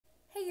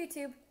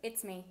YouTube,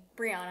 it's me,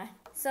 Brianna.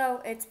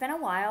 So it's been a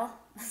while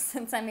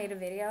since I made a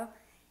video,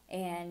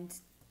 and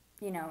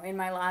you know, in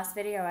my last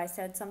video I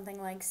said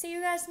something like, see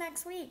you guys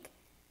next week,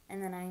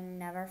 and then I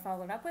never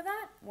followed up with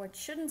that, which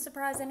shouldn't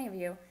surprise any of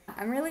you.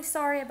 I'm really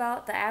sorry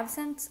about the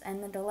absence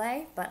and the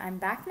delay, but I'm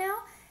back now,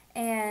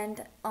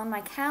 and on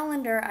my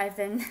calendar I've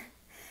been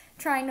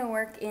trying to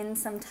work in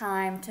some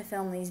time to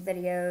film these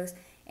videos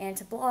and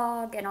to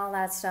blog and all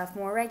that stuff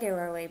more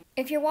regularly.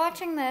 If you're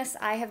watching this,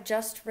 I have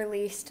just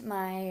released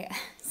my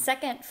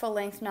second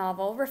full-length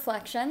novel,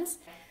 Reflections.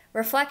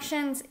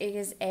 Reflections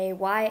is a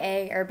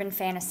YA urban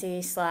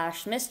fantasy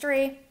 /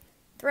 mystery,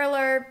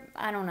 thriller,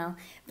 I don't know.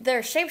 But there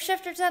are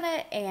shapeshifters in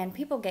it, and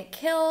people get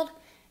killed,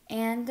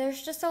 and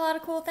there's just a lot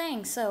of cool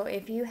things. So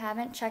if you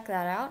haven't checked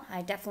that out,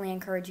 I definitely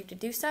encourage you to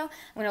do so. I'm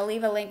going to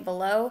leave a link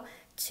below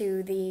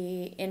to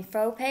the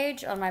info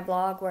page on my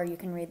blog where you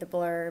can read the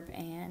blurb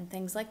and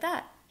things like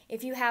that.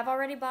 If you have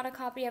already bought a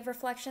copy of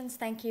Reflections,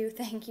 thank you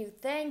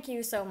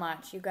so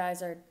much. You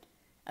guys are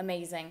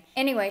amazing.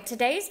 Anyway,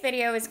 today's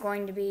video is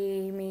going to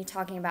be me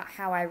talking about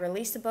how I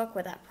release a book,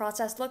 what that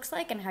process looks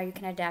like, and how you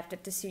can adapt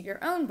it to suit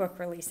your own book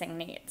releasing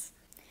needs.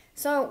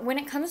 So when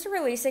it comes to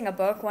releasing a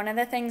book, one of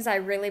the things I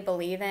really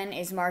believe in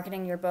is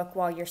marketing your book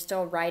while you're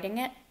still writing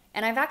it.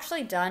 And I've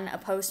actually done a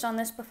post on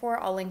this before,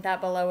 I'll link that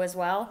below as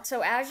well.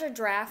 So as you're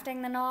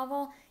drafting the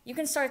novel, you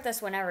can start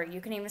this whenever. You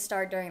can even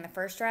start during the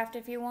first draft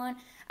if you want.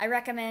 I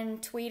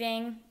recommend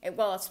tweeting,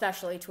 well,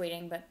 especially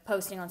tweeting, but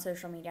posting on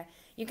social media.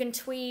 You can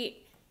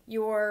tweet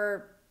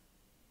your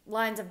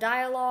lines of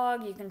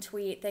dialogue, you can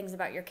tweet things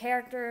about your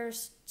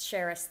characters,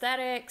 share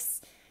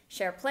aesthetics,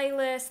 share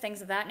playlists,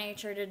 things of that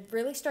nature to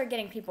really start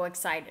getting people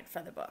excited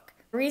for the book.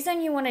 The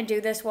reason you want to do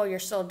this while you're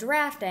still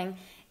drafting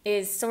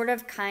is sort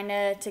of kind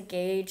of to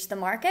gauge the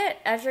market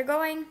as you're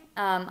going.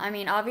 I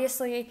mean,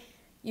 obviously,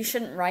 you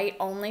shouldn't write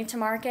only to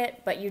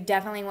market, but you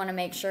definitely want to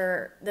make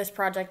sure this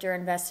project you're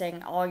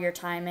investing all your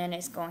time in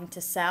is going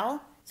to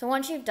sell. So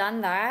once you've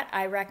done that,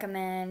 I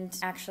recommend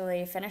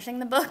actually finishing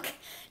the book.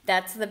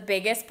 That's the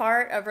biggest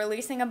part of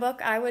releasing a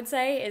book, I would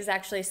say, is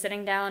actually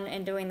sitting down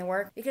and doing the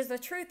work. Because the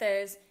truth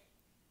is,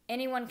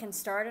 anyone can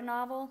start a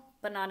novel,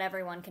 but not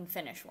everyone can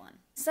finish one.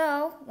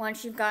 So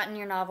once you've gotten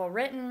your novel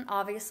written,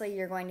 obviously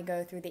you're going to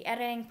go through the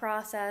editing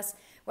process,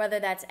 whether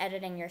that's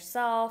editing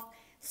yourself,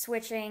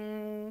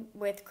 switching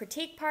with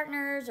critique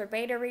partners or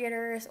beta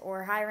readers,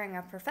 or hiring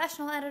a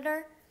professional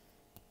editor.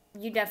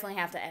 You definitely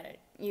have to edit.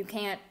 You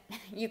can't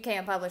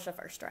publish a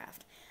first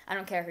draft. I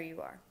don't care who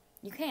you are.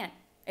 You can't.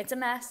 It's a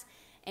mess.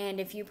 And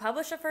if you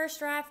publish a first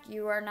draft,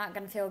 you are not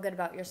going to feel good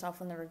about yourself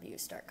when the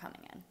reviews start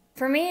coming in.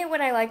 For me,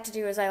 what I like to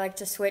do is I like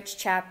to switch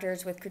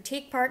chapters with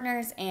critique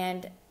partners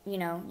and, you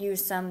know,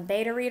 use some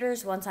beta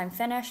readers once I'm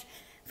finished.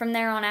 From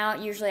there on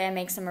out, usually I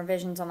make some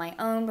revisions on my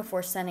own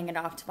before sending it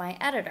off to my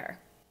editor.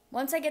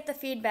 Once I get the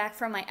feedback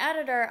from my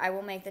editor, I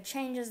will make the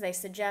changes they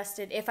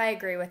suggested if I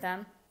agree with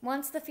them.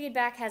 Once the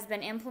feedback has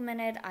been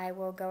implemented, I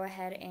will go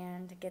ahead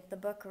and get the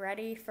book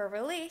ready for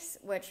release,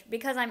 which,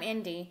 because I'm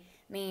indie,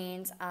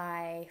 means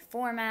I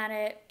format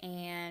it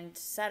and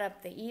set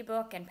up the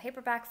ebook and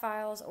paperback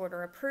files,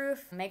 order a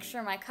proof, make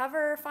sure my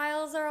cover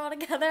files are all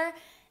together,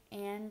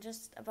 and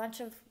just a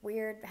bunch of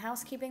weird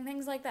housekeeping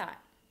things like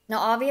that. Now,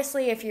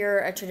 obviously, if you're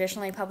a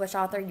traditionally published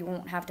author, you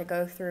won't have to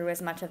go through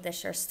as much of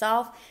this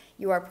yourself.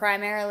 You are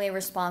primarily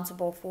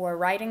responsible for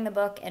writing the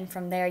book, and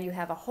from there you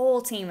have a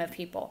whole team of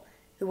people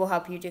who will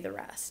help you do the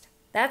rest.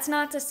 That's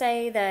not to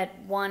say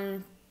that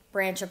one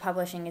branch of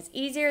publishing is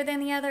easier than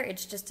the other,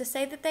 it's just to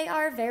say that they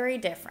are very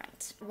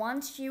different.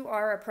 Once you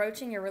are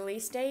approaching your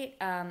release date,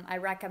 I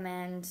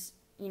recommend,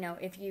 you know,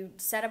 if you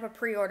set up a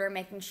pre-order,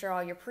 making sure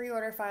all your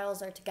pre-order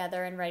files are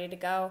together and ready to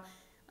go.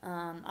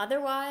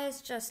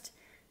 Otherwise, just,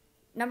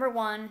 number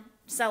one,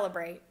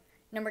 celebrate.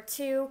 Number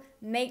two,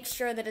 make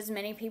sure that as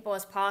many people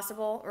as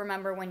possible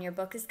remember when your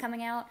book is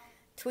coming out.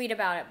 Tweet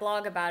about it,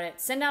 blog about it,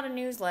 send out a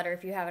newsletter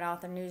if you have an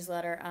author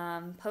newsletter,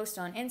 post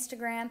on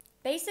Instagram.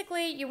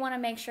 Basically, you want to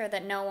make sure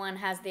that no one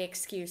has the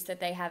excuse that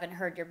they haven't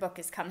heard your book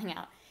is coming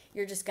out.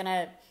 You're just going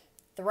to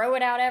throw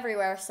it out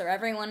everywhere so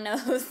everyone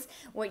knows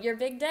what your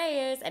big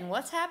day is and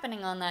what's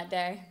happening on that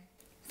day.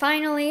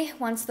 Finally,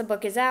 once the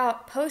book is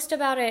out, post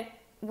about it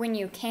when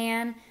you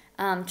can.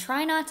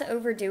 Try not to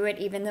overdo it,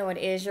 even though it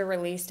is your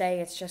release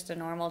day. It's just a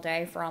normal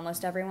day for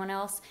almost everyone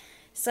else.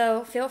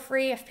 So feel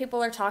free, if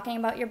people are talking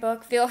about your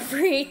book, feel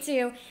free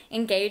to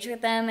engage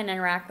with them and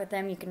interact with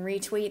them. You can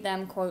retweet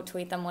them, quote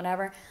tweet them,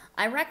 whatever.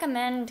 I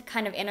recommend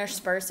kind of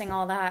interspersing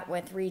all that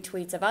with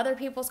retweets of other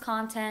people's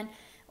content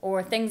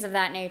or things of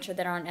that nature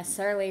that aren't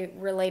necessarily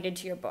related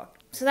to your book.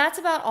 So that's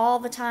about all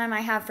the time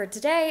I have for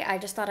today. I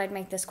just thought I'd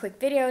make this quick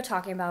video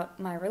talking about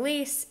my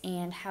release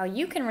and how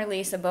you can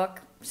release a book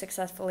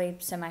successfully,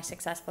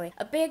 semi-successfully.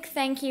 A big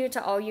thank you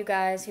to all you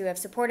guys who have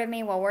supported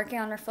me while working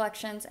on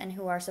Reflections and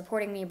who are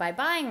supporting me by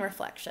buying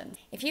Reflections.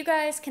 If you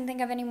guys can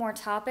think of any more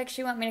topics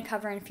you want me to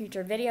cover in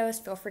future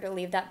videos, feel free to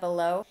leave that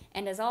below.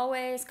 And as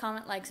always,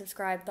 comment, like,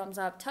 subscribe, thumbs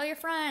up, tell your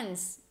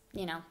friends,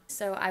 you know.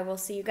 So I will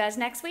see you guys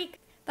next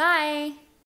week. Bye!